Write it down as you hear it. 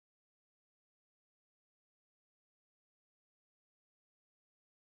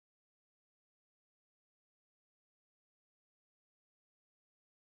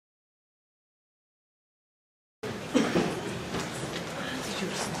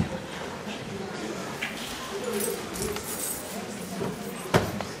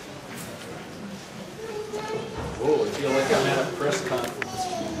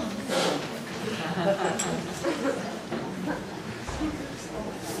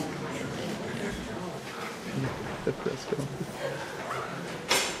Good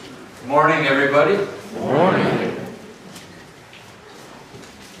morning, everybody. Good morning.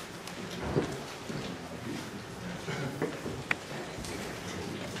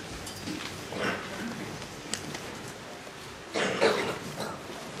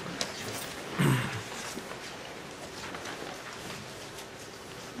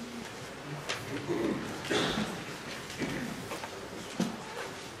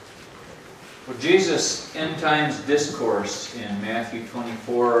 Jesus' end times discourse in Matthew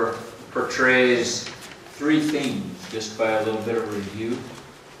 24 portrays three themes, just by a little bit of review.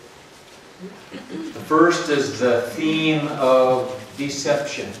 The first is the theme of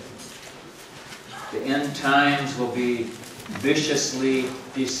deception. The end times will be viciously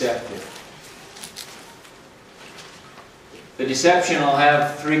deceptive. The deception will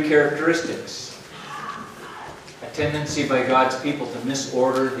have three characteristics: a tendency by God's people to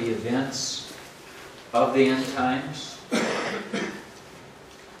misorder the events of the end times,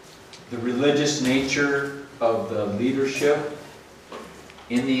 the religious nature of the leadership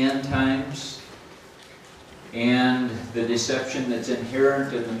in the end times, and the deception that's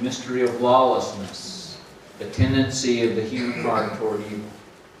inherent in the mystery of lawlessness, the tendency of the human heart toward evil,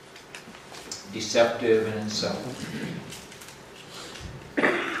 deceptive in itself.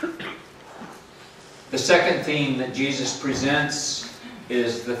 The second theme that Jesus presents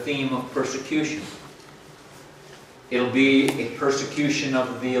is the theme of persecution. It'll be a persecution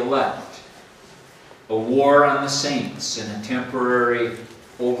of the elect, a war on the saints, and a temporary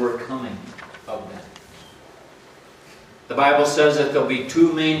overcoming of them. The Bible says that there'll be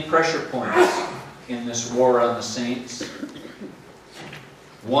two main pressure points in this war on the saints.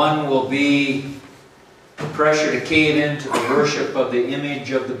 One will be the pressure to cave into the worship of the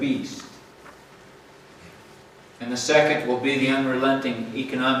image of the beast. And the second will be the unrelenting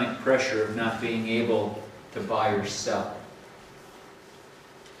economic pressure of not being able to buy or sell,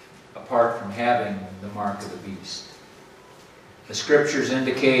 apart from having the mark of the beast. The Scriptures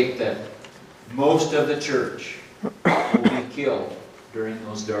indicate that most of the church will be killed during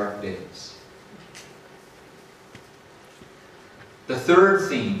those dark days. The third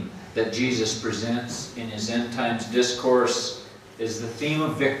theme that Jesus presents in His end times discourse is the theme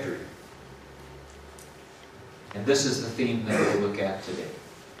of victory. And this is the theme that we'll look at today.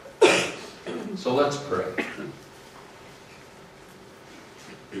 So let's pray.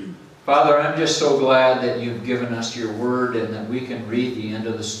 Father, I'm just so glad that you've given us your word and that we can read the end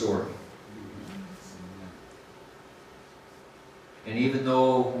of the story. And even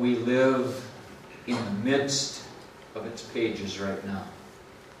though we live in the midst of its pages right now,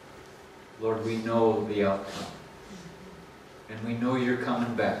 Lord, we know the outcome. And we know you're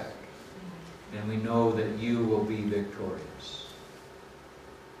coming back. And we know that you will be victorious.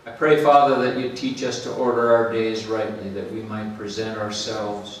 I pray, Father, that you teach us to order our days rightly, that we might present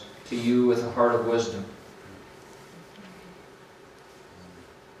ourselves to you with a heart of wisdom.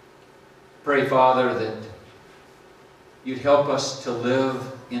 Pray, Father, that you'd help us to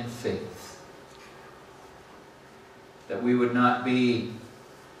live in faith, that we would not be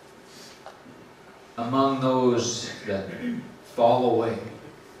among those that fall away,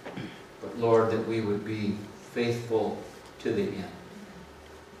 but, Lord, that we would be faithful to the end.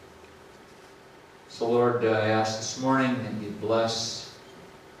 So, Lord, I ask this morning that you bless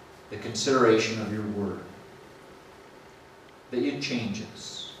the consideration of your word, that you change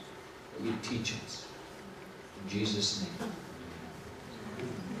us, that you teach us. In Jesus' name.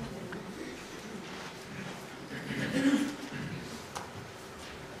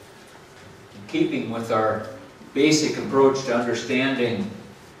 In keeping with our basic approach to understanding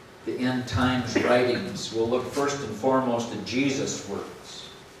the end times writings, we'll look first and foremost at Jesus' words.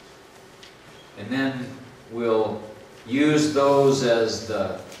 And then we'll use those as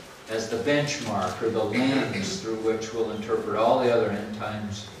the benchmark or the lens through which we'll interpret all the other end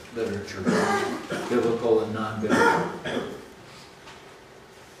times literature, biblical and non-biblical.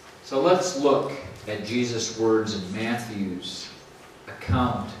 So let's look at Jesus' words in Matthew's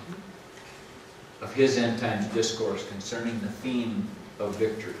account of his end times discourse concerning the theme of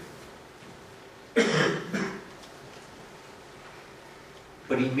victory.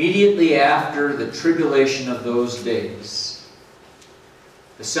 But immediately after the tribulation of those days,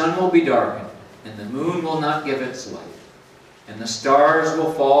 the sun will be darkened, and the moon will not give its light, and the stars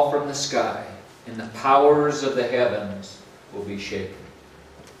will fall from the sky, and the powers of the heavens will be shaken.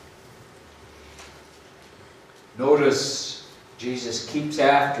 Notice Jesus keeps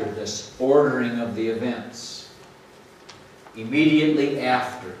after this ordering of the events. Immediately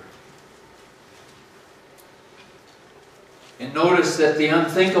after. And notice that the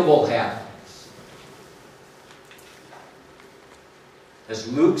unthinkable happens. As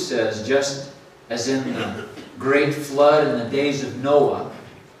Luke says, just as in the great flood in the days of Noah,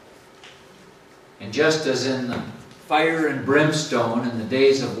 and just as in the fire and brimstone in the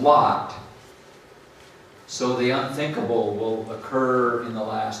days of Lot, so the unthinkable will occur in the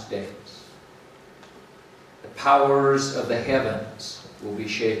last days. The powers of the heavens will be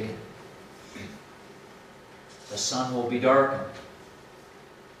shaken. The sun will be darkened.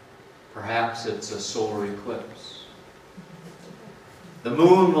 Perhaps it's a solar eclipse. The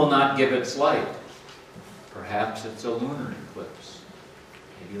moon will not give its light. Perhaps it's a lunar eclipse.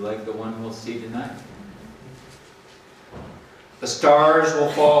 Maybe like the one we'll see tonight. The stars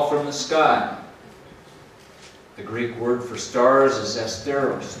will fall from the sky. The Greek word for stars is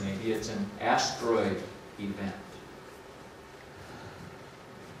asteros. Maybe it's an asteroid event.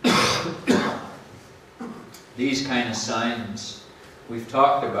 These kind of signs we've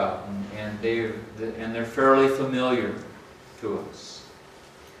talked about, and they're fairly familiar to us.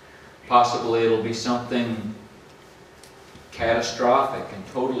 Possibly it'll be something catastrophic and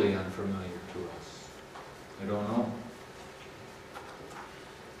totally unfamiliar to us. I don't know.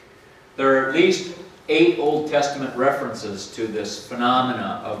 There are at least 8 Old Testament references to this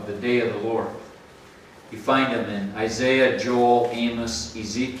phenomena of the day of the Lord. You find them in Isaiah, Joel, Amos,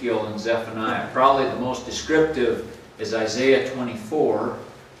 Ezekiel, and Zephaniah. Probably the most descriptive is Isaiah 24,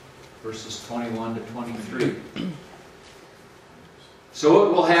 verses 21 to 23. So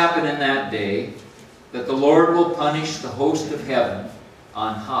it will happen in that day that the Lord will punish the host of heaven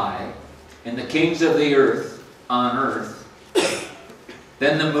on high, and the kings of the earth on earth.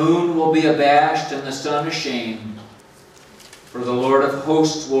 Then the moon will be abashed and the sun ashamed, for the Lord of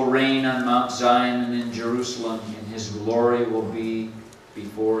hosts will reign on Mount Zion and in Jerusalem, and his glory will be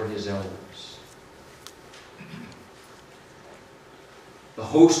before his elders. The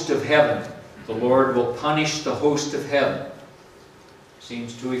host of heaven, the Lord will punish the host of heaven.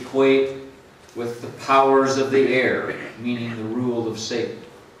 Seems to equate with the powers of the air, meaning the rule of Satan.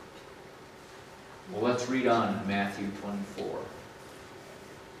 Well, let's read on in Matthew 24.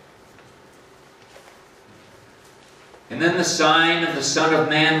 And then the sign of the Son of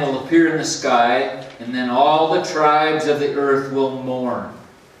Man will appear in the sky, and then all the tribes of the earth will mourn.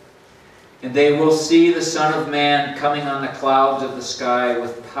 And they will see the Son of Man coming on the clouds of the sky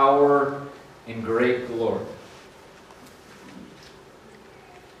with power and great glory.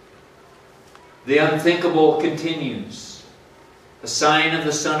 The unthinkable continues. The sign of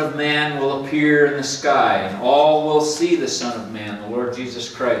the Son of Man will appear in the sky, and all will see the Son of Man, the Lord Jesus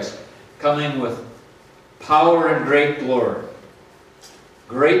Christ, coming with power and great glory.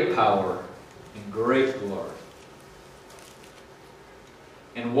 Great power and great glory.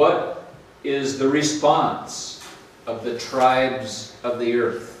 And what is the response of the tribes of the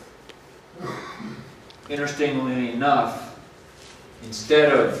earth? Interestingly enough,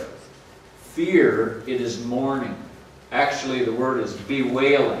 instead of fear, it is mourning. Actually, the word is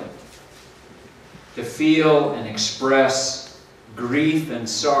bewailing. To feel and express grief and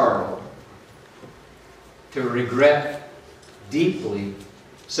sorrow. To regret deeply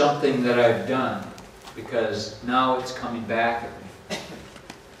something that I've done, because now it's coming back at me.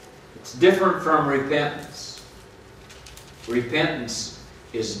 It's different from repentance. Repentance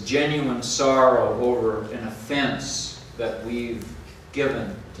is genuine sorrow over an offense that we've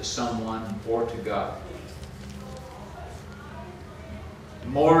given to someone or to God.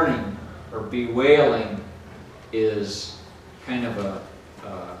 Mourning or bewailing is kind of a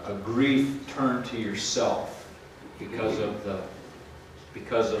grief turned to yourself because of the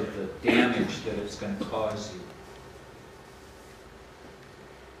damage that it's going to cause you.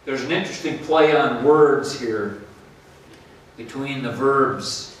 There's an interesting play on words here between the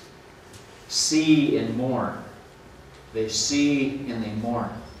verbs see and mourn. They see and they mourn.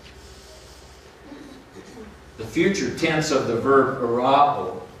 The future tense of the verb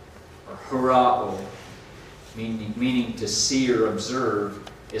hurao, or hurao, meaning to see or observe,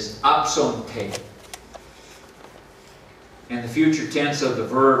 is apsonte. And the future tense of the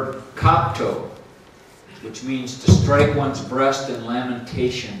verb kapto, which means to strike one's breast in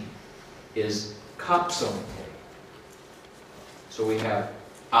lamentation, is kapsonte. So we have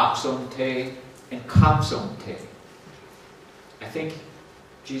apsonte and kapsonte. I think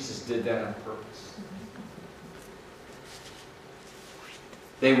Jesus did that on purpose.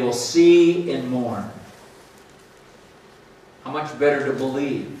 They will see and mourn. How much better to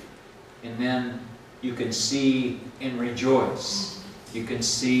believe, and then you can see and rejoice. You can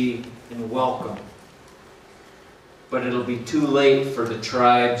see and welcome. But it'll be too late for the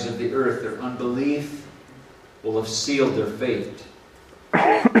tribes of the earth. Their unbelief will have sealed their fate.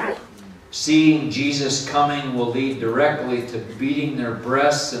 seeing Jesus coming will lead directly to beating their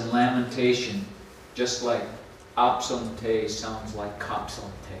breasts in lamentation, just like absente sounds like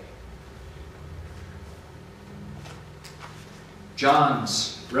copsante.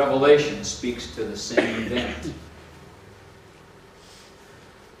 John's Revelation speaks to the same event.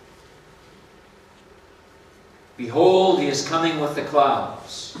 Behold, he is coming with the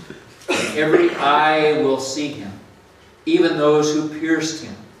clouds, and every eye will see him, even those who pierced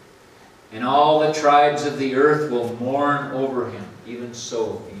him. And all the tribes of the earth will mourn over him. Even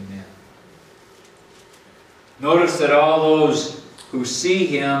so, amen. Notice that all those who see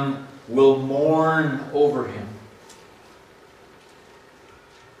him will mourn over him.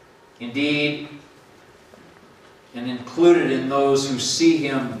 Indeed, and included in those who see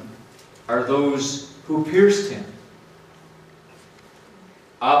him are those who pierced him.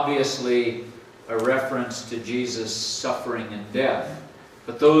 Obviously, a reference to Jesus' suffering and death.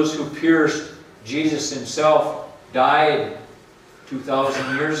 But those who pierced Jesus himself died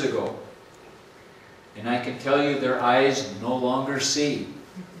 2,000 years ago. And I can tell you their eyes no longer see.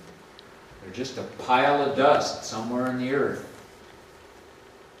 They're just a pile of dust somewhere in the earth.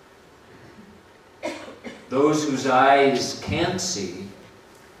 Those whose eyes can see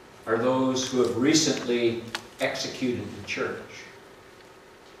are those who have recently executed the church,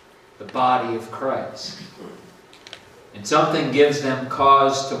 the body of Christ. And something gives them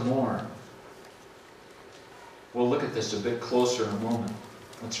cause to mourn. We'll look at this a bit closer in a moment.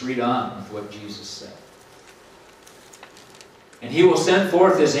 Let's read on with what Jesus said. And he will send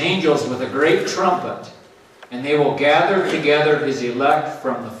forth his angels with a great trumpet, and they will gather together his elect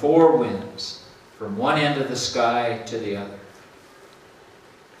from the four winds, from one end of the sky to the other.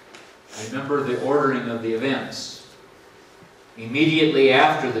 Remember the ordering of the events. Immediately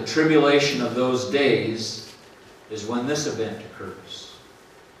after the tribulation of those days is when this event occurs.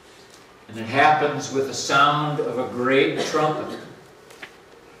 And it happens with the sound of a great trumpet.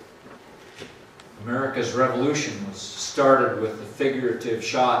 America's Revolution was started with the figurative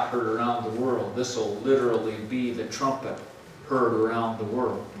shot heard around the world. This will literally be the trumpet heard around the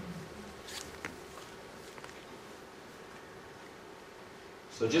world.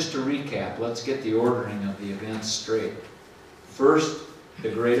 So just to recap, let's get the ordering of the events straight. First, the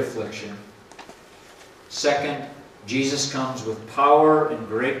great affliction. Second, Jesus comes with power and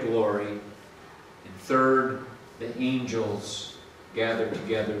great glory. And third, the angels gather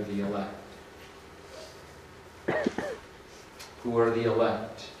together the elect. Who are the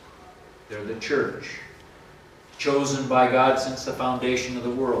elect? They're the church, chosen by God since the foundation of the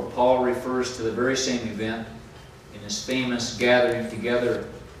world. Paul refers to the very same event in his famous gathering together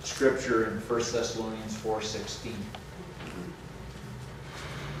scripture in 1 Thessalonians 4:16.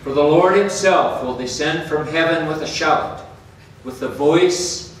 For the Lord himself will descend from heaven with a shout, with the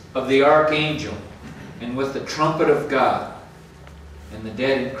voice of the archangel, and with the trumpet of God, and the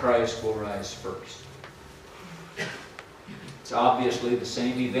dead in Christ will rise first. It's obviously the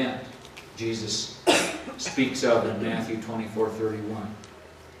same event Jesus speaks of in Matthew 24:31.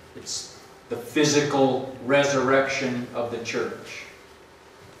 It's the physical resurrection of the church.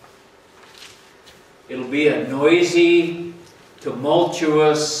 It'll be a noisy,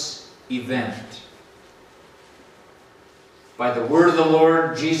 tumultuous event. By the word of the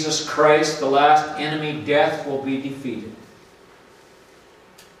Lord Jesus Christ, the last enemy, death, will be defeated.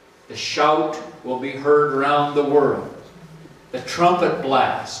 The shout will be heard around the world. The trumpet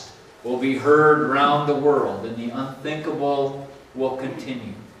blast will be heard around the world, and the unthinkable will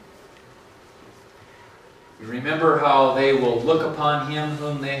continue. You remember how they will look upon him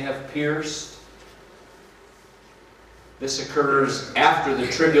whom they have pierced? This occurs after the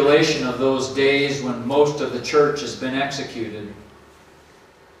tribulation of those days when most of the church has been executed.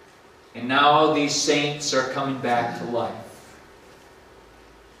 And now these saints are coming back to life.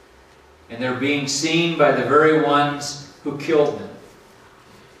 And they're being seen by the very ones who killed them.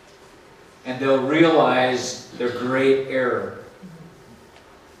 And they'll realize their great error.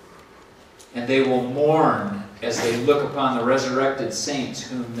 And they will mourn as they look upon the resurrected saints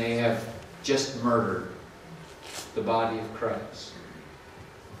whom they have just murdered. The body of Christ.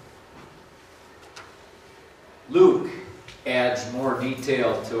 Luke adds more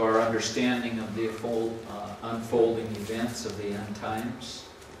detail to our understanding of the unfolding events of the end times.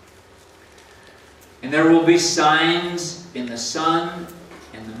 And there will be signs in the sun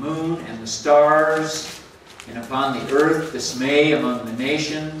and the moon and the stars, and upon the earth dismay among the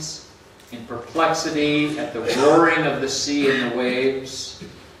nations, in perplexity at the roaring of the sea and the waves,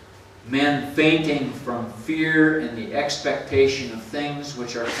 men fainting from fear and the expectation of things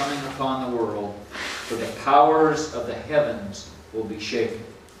which are coming upon the world, for the powers of the heavens will be shaken.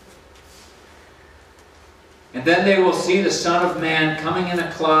 And then they will see the Son of Man coming in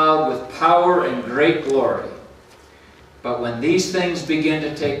a cloud with power and great glory. But when these things begin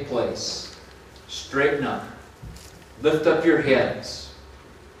to take place, straighten up, lift up your heads,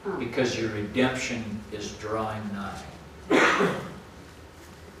 because your redemption is drawing nigh.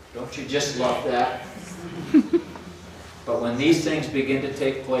 Don't you just love that? But when these things begin to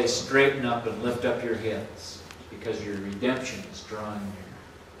take place, straighten up and lift up your heads, because your redemption is drawing near.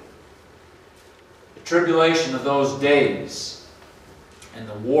 The tribulation of those days and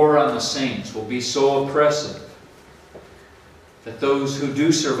the war on the saints will be so oppressive that those who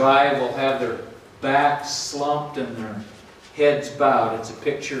do survive will have their backs slumped and their heads bowed. It's a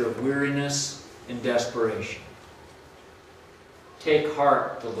picture of weariness and desperation. Take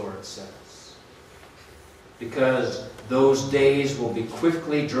heart, the Lord says, because those days will be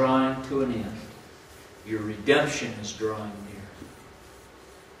quickly drawing to an end. Your redemption is drawing near.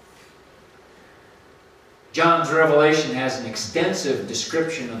 John's Revelation has an extensive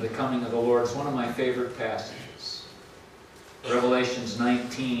description of the coming of the Lord. It's one of my favorite passages. Revelations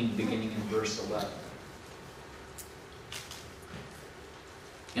 19, beginning in verse 11.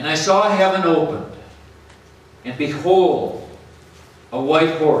 And I saw heaven opened, and behold, a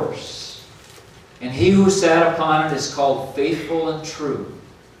white horse, and he who sat upon it is called Faithful and True,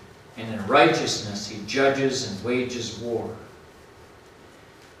 and in righteousness he judges and wages war.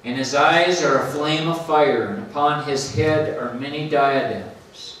 And his eyes are a flame of fire, and upon his head are many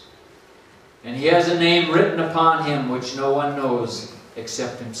diadems. And he has a name written upon him which no one knows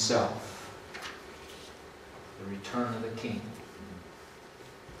except himself. The return of the King.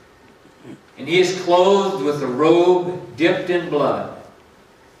 And he is clothed with a robe dipped in blood,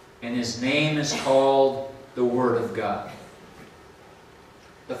 and his name is called the Word of God.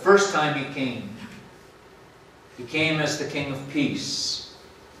 The first time he came as the King of Peace,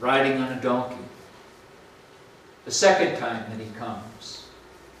 riding on a donkey. The second time that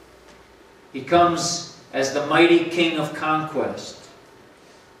he comes as the mighty King of conquest,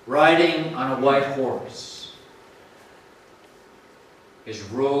 riding on a white horse. His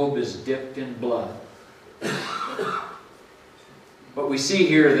robe is dipped in blood. But we see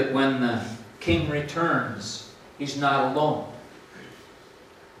here that when the King returns, he's not alone.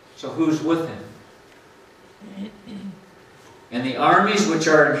 So who's with him? And the armies which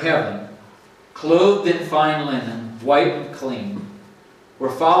are in heaven, clothed in fine linen, white and clean,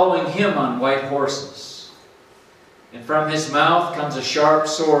 were following him on white horses. And from his mouth comes a sharp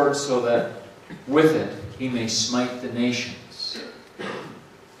sword, so that with it he may smite the nations.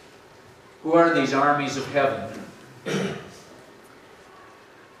 Who are these armies of heaven?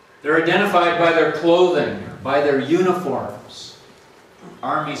 They're identified by their clothing, by their uniforms.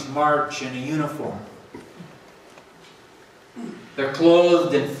 Armies march in a uniform. They're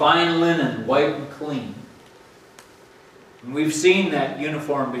clothed in fine linen, white and clean. And we've seen that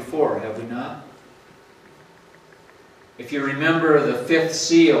uniform before, have we not? If you remember the fifth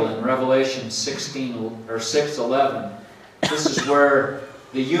seal in Revelation 6:11, this is where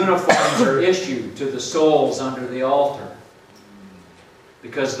the uniforms are issued to the souls under the altar.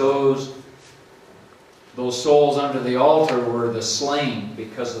 Because those souls under the altar were the slain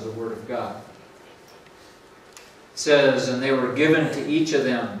because of the Word of God. It says, and they were given to each of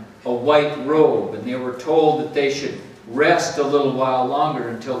them a white robe, and they were told that they should rest a little while longer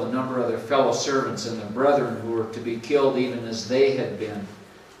until the number of their fellow servants and their brethren who were to be killed even as they had been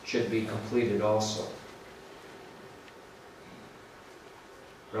should be completed also.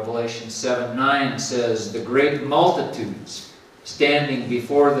 Revelation 7:9 says, the great multitudes standing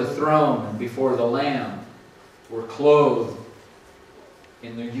before the throne and before the Lamb were clothed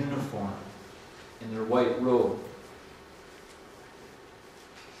in their uniform, in their white robe.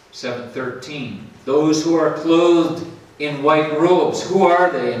 7:13, those who are clothed in white robes, who are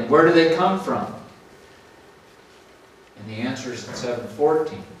they and where do they come from? And the answer is in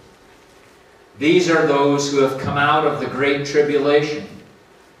 7:14. These are those who have come out of the great tribulation,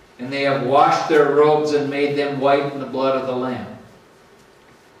 and they have washed their robes and made them white in the blood of the Lamb.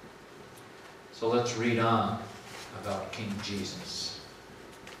 So let's read on about King Jesus.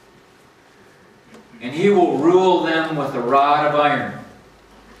 And he will rule them with a rod of iron,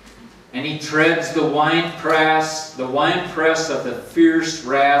 and he treads the winepress of the fierce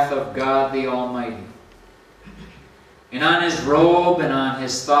wrath of God the Almighty. And on his robe and on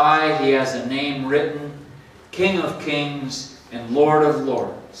his thigh he has a name written, King of Kings and Lord of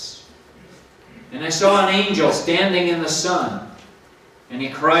Lords. And I saw an angel standing in the sun, and he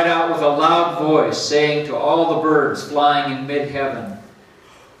cried out with a loud voice, saying to all the birds flying in mid-heaven,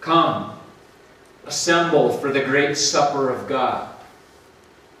 Come, assemble for the great supper of God,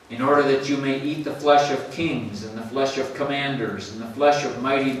 in order that you may eat the flesh of kings, and the flesh of commanders, and the flesh of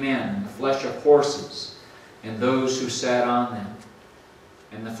mighty men, and the flesh of horses, and those who sat on them,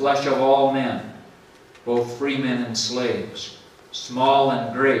 and the flesh of all men, both free men and slaves, small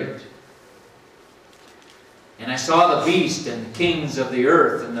and great. And I saw the beast and the kings of the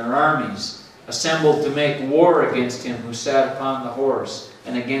earth and their armies assembled to make war against him who sat upon the horse,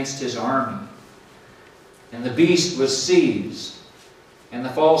 and against his army. And the beast was seized, and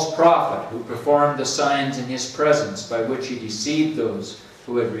the false prophet who performed the signs in his presence, by which he deceived those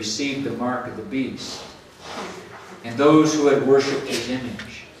who had received the mark of the beast, and those who had worshipped his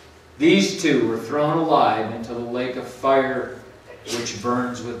image. These two were thrown alive into the lake of fire, which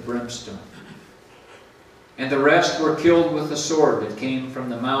burns with brimstone. And the rest were killed with the sword that came from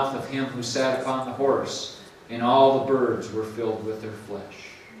the mouth of him who sat upon the horse, and all the birds were filled with their flesh.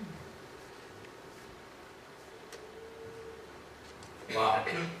 Wow.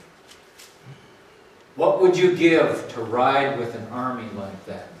 What would you give to ride with an army like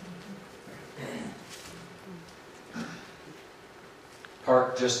that?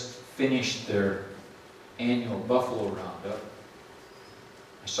 Park just finished their annual buffalo roundup.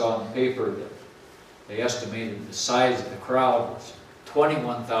 I saw in the paper that they estimated the size of the crowd was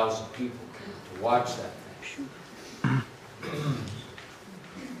 21,000 people to watch that thing.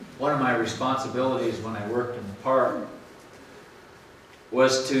 One of my responsibilities when I worked in the park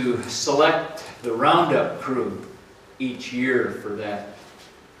was to select the roundup crew each year for that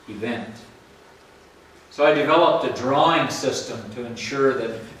event. So I developed a drawing system to ensure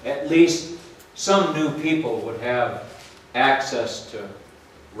that at least some new people would have access to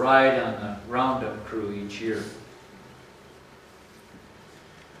ride on the roundup crew each year.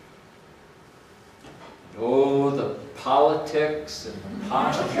 Oh, the politics and the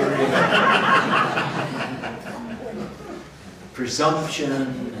posturing, presumption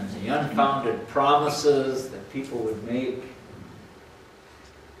and the unfounded promises that people would make,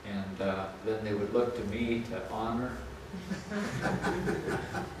 and then they would look to me to honor.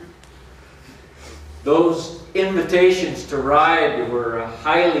 Those invitations to ride were a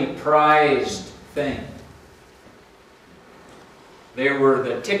highly prized thing. They were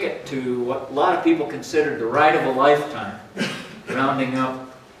the ticket to what a lot of people considered the ride of a lifetime, rounding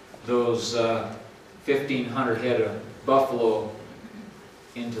up those 1,500 head of buffalo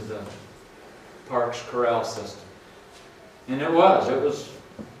into the park's corral system. And it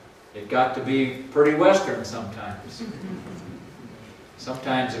got to be pretty Western sometimes.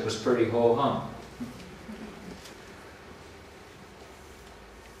 Sometimes it was pretty ho-hum.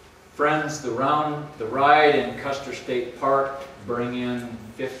 Friends, the ride in Custer State Park to bring in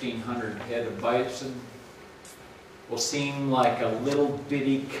 1,500 head of bison will seem like a little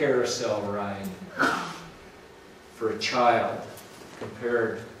bitty carousel ride for a child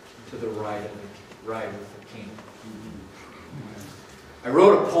compared to the ride with the king. I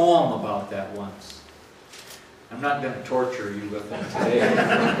wrote a poem about that once. I'm not going to torture you with it today.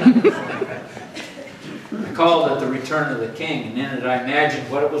 I called it The Return of the King, and in it I imagined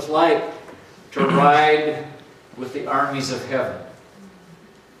what it was like to ride with the armies of heaven.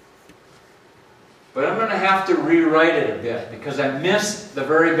 But I'm going to have to rewrite it a bit, because I missed the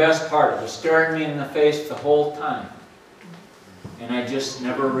very best part. It was staring me in the face the whole time. And I just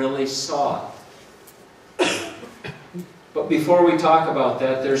never really saw it. But before we talk about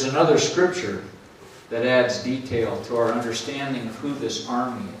that, there's another scripture that adds detail to our understanding of who this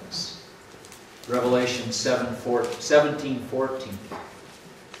army is. Revelation 17:14.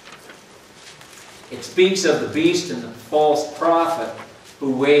 It speaks of the beast and the false prophet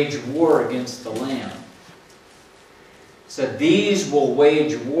who wage war against the Lamb. It said, "These will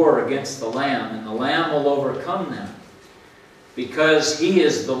wage war against the Lamb, and the Lamb will overcome them, because he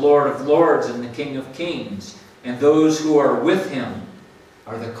is the Lord of lords and the King of kings, and those who are with him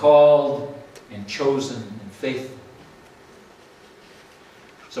are the called and chosen and faithful."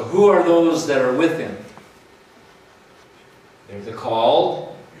 So who are those that are with him? They're the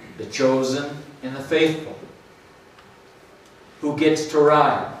called, the chosen, and the faithful. Who gets to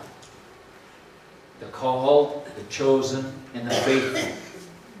ride? The called, the chosen, and the faithful.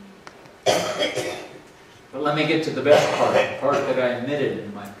 But let me get to the best part, the part that I omitted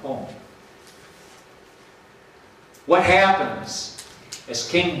in my poem. What happens as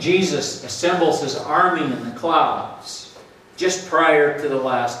King Jesus assembles his army in the clouds just prior to the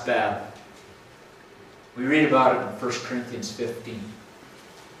last battle? We read about it in 1 Corinthians 15.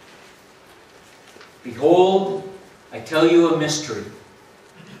 "Behold, I tell you a mystery.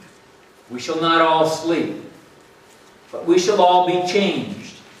 We shall not all sleep, but we shall all be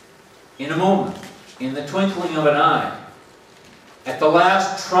changed in a moment, in the twinkling of an eye, At the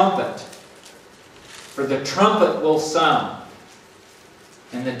last trumpet, for the trumpet will sound,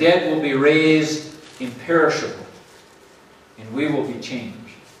 and the dead will be raised imperishable, and we will be changed.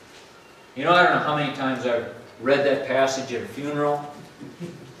 You know, I don't know how many times I've read that passage at a funeral.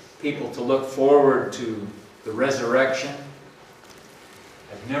 People to look forward to the resurrection.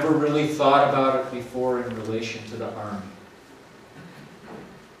 I've never really thought about it before in relation to the army.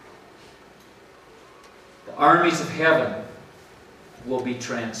 The armies of heaven will be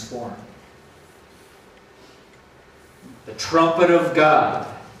transformed. The trumpet of God,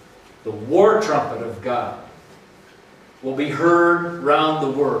 the war trumpet of God, will be heard round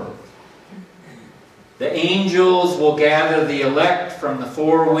the world. The angels will gather the elect from the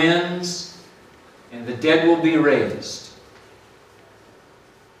four winds, and the dead will be raised.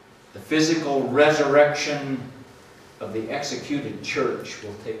 The physical resurrection of the executed church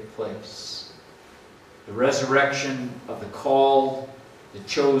will take place. The resurrection of the called, the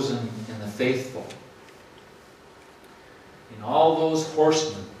chosen, and the faithful. And all those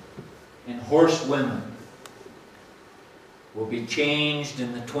horsemen and horsewomen will be changed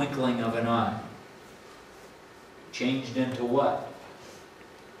in the twinkling of an eye. Changed into what?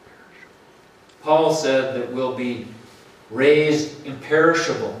 Paul said that we'll be raised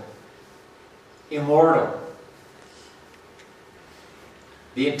imperishable, immortal.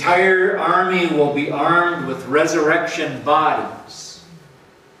 The entire army will be armed with resurrection bodies.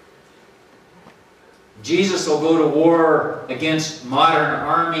 Jesus will go to war against modern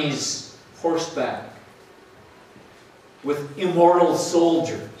armies horseback with immortal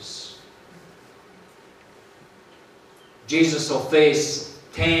soldiers. Jesus will face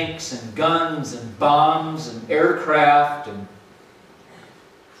tanks and guns and bombs and aircraft and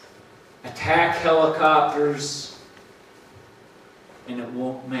attack helicopters, and it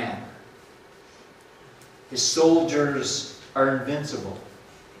won't matter. His soldiers are invincible,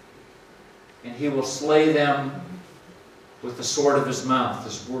 and he will slay them with the sword of his mouth,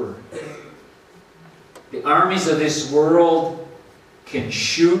 his word. The armies of this world can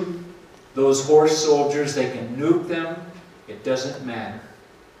shoot those horse soldiers, they can nuke them. It doesn't matter.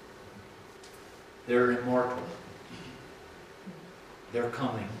 They're immortal. They're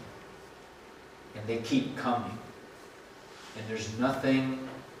coming. And they keep coming. And there's nothing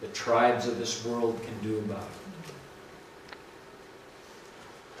the tribes of this world can do about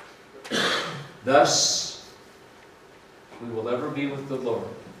it. Thus, we will ever be with the Lord.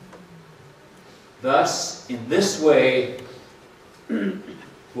 Thus, in this way,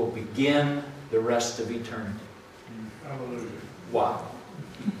 we'll begin the rest of eternity. Hallelujah. Wow.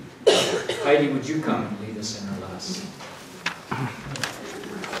 Heidi, would you come and lead us in our lesson?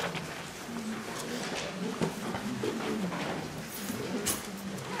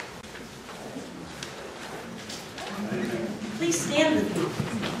 Please stand with me.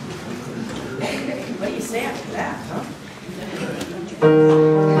 What do you say after that, huh?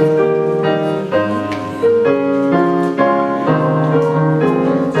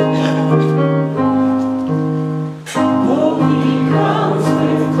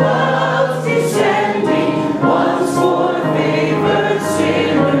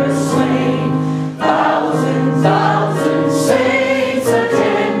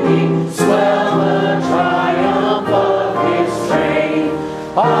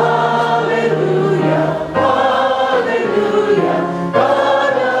 Hallelujah, hallelujah.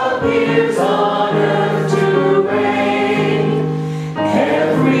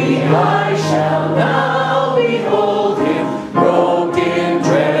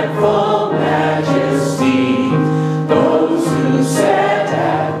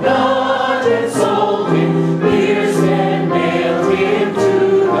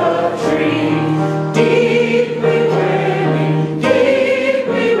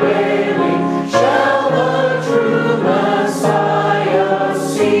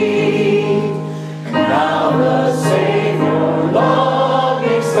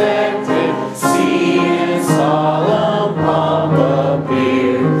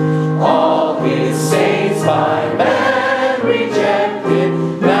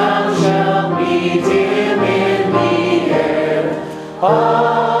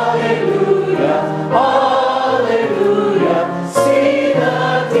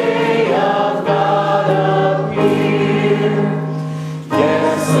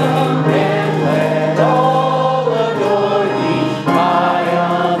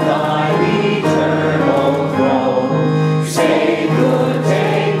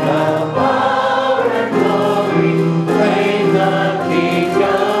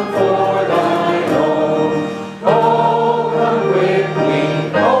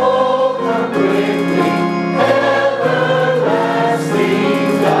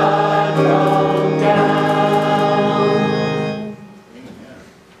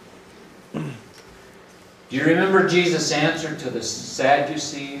 Jesus' answer to the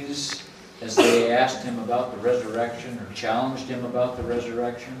Sadducees as they asked him about the resurrection or challenged him about the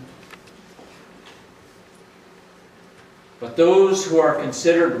resurrection? But those who are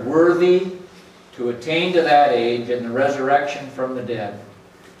considered worthy to attain to that age and the resurrection from the dead,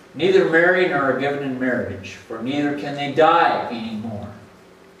 neither marry nor are given in marriage, for neither can they die any more.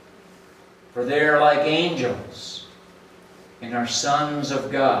 For they are like angels, and are sons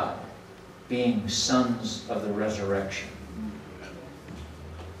of God, being sons of the resurrection.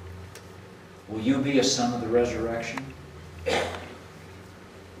 Will you be a son of the resurrection?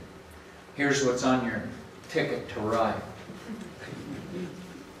 Here's what's on your ticket to ride.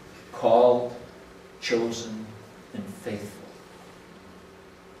 Called, chosen, and faithful.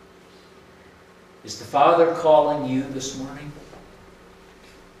 Is the Father calling you this morning?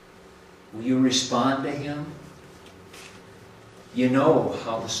 Will you respond to Him? You know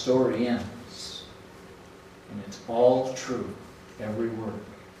how the story ends. And it's all true, every word.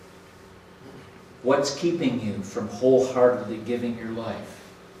 What's keeping you from wholeheartedly giving your life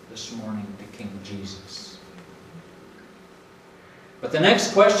this morning to King Jesus? But the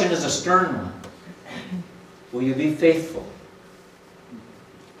next question is a stern one. Will you be faithful?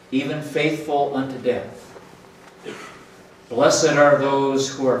 Even faithful unto death. Blessed are those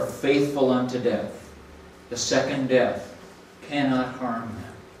who are faithful unto death. The second death cannot harm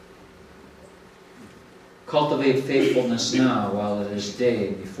them. Cultivate faithfulness now while it is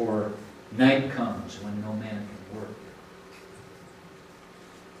day, before night comes when no man can work.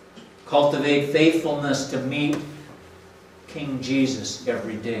 Cultivate faithfulness to meet King Jesus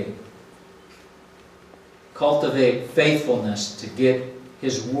every day. Cultivate faithfulness to get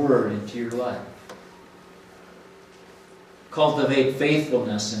His Word into your life. Cultivate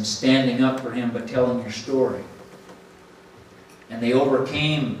faithfulness in standing up for Him by telling your story. And they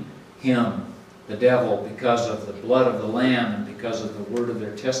overcame him, the devil, because of the blood of the Lamb and because of the word of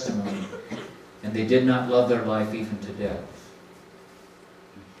their testimony. And they did not love their life even to death.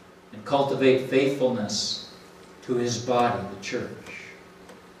 And cultivate faithfulness to His body, the church.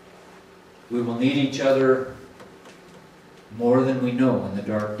 We will need each other more than we know in the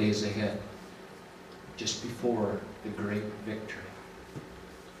dark days ahead, just before the great victory.